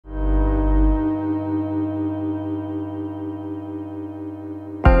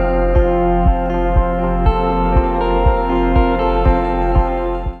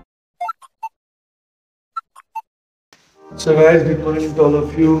So guys, good morning to all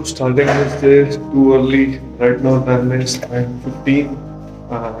of you. Starting this day is too early. Right now time is 9:15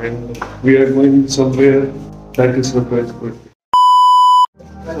 and we are going somewhere that is surprise good.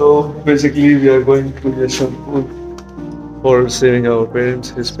 So basically we are going to Yeshwanthpur for saving our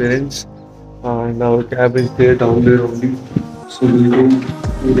parents, his parents, and our cab is there down there only. So we'll go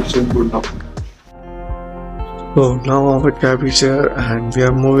to Yeshwanthpur now. So now our cab is here and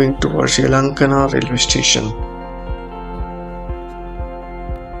we are moving towards Yelahanka railway station.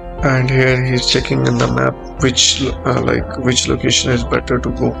 And here he is checking in the map which location is better to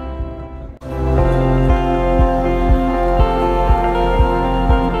go.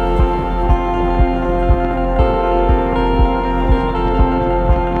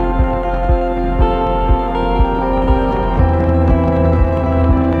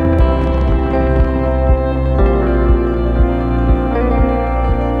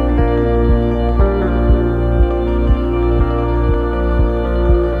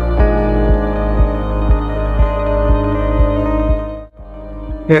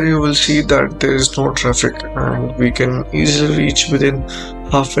 Here you will see that there is no traffic and we can easily reach within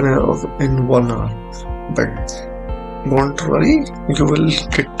half an hour in 1 hour. But don't worry, you will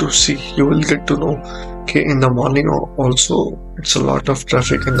get to know. Okay, in the morning also it's a lot of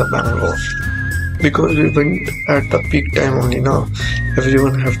traffic in the Bangalore because we went at the peak time only now.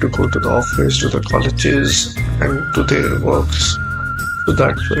 Everyone have to go to the office, to the colleges and to their works. So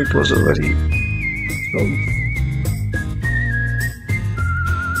that's why it was a very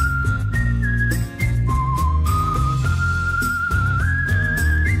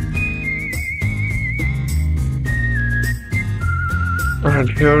and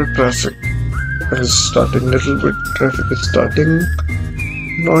here traffic is starting little bit. Traffic is starting,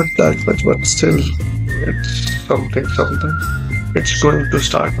 not that much, but still it's something. It's going to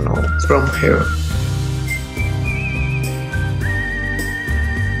start now from here.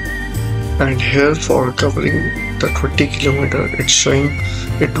 And here for covering the 20 kilometer, it's showing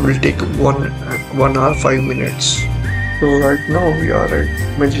it will take 1 hour 5 minutes. So right now we are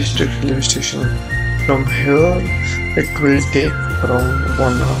at Majestic railway station. From here it will take around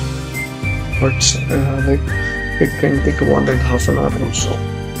 1 hour, but it can take 1.5 hours also.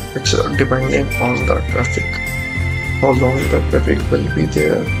 It's depending on the traffic, how long the traffic will be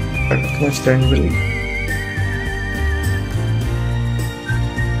there, and how much time will.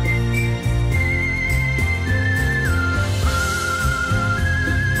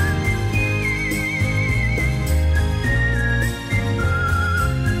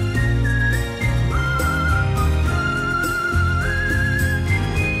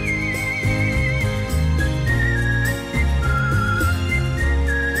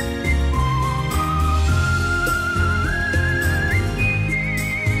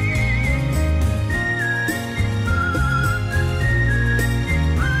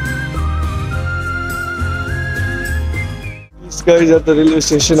 Guys, at the railway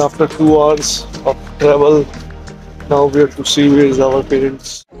station after 2 hours of travel. Now we have to see where is our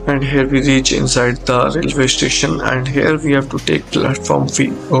parents. And here we reach inside the railway station and here we have to take platform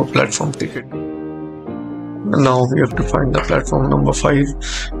fee or platform ticket. Now we have to find the platform number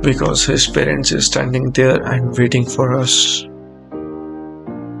 5 because his parents is standing there and waiting for us.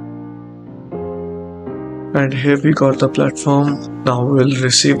 And here we got the platform. Now we'll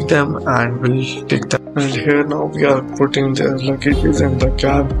receive them and we'll take them. And here now we are putting their luggages in the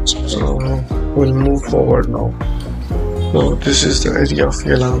cab. So we'll move forward now. So this is the area of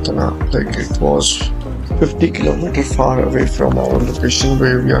Yelahanka. Like it was 50 kilometers far away from our location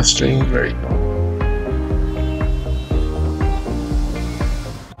where we are staying right now.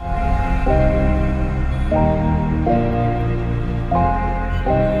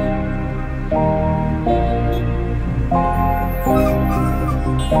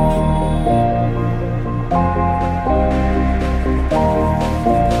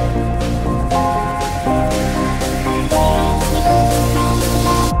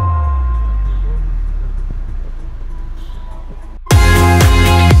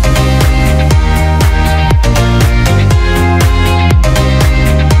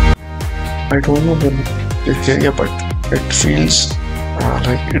 I don't know this area, but it feels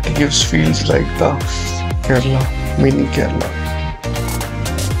feels like the Kerala, mini Kerala.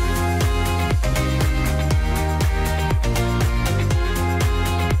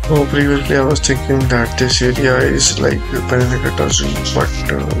 So previously I was thinking that this area is like Bangalore Zoo, but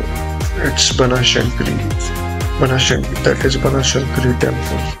it's Banashankari. That is Banashankari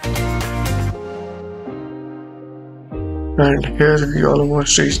temple. And here we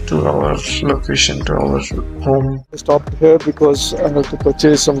almost reached to our location, to our home. I stopped here because I have to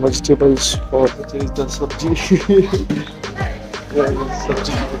purchase some vegetables for purchase the sabji. Guys,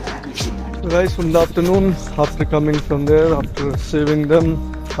 from the afternoon, after coming from there, after saving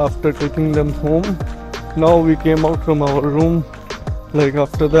them, after taking them home, now we came out from our room. Like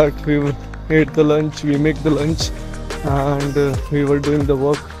after that, we ate the lunch, we make the lunch, and we were doing the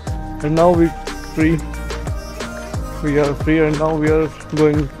work. And now we free. We are free, and now we are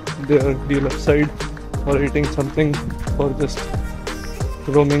going there, the left side, or eating something, or just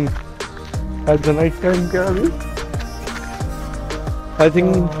roaming at the night time. I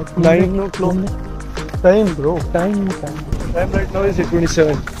think 9 o'clock. Time, bro. Time right now is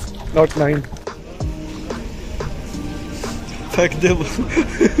 8:27, not 9. Fact them.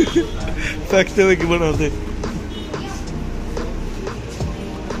 Fact them gimana ate.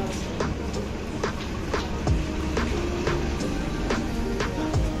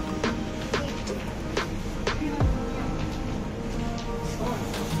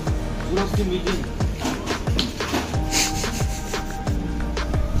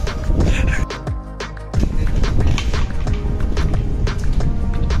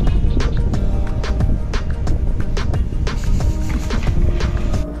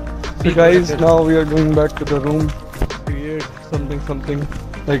 So guys, now we are going back to the room. We ate something.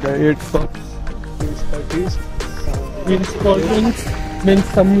 Like I ate some cheese patties. Means cold drinks, means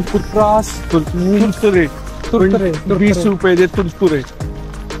some kurkuras, Turkure. 20 rupees de turkure.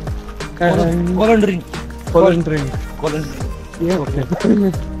 and cold drink. Cold drink. Yeah, okay.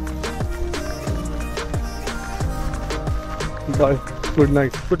 Bye. Good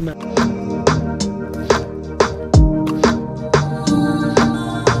night. Good night.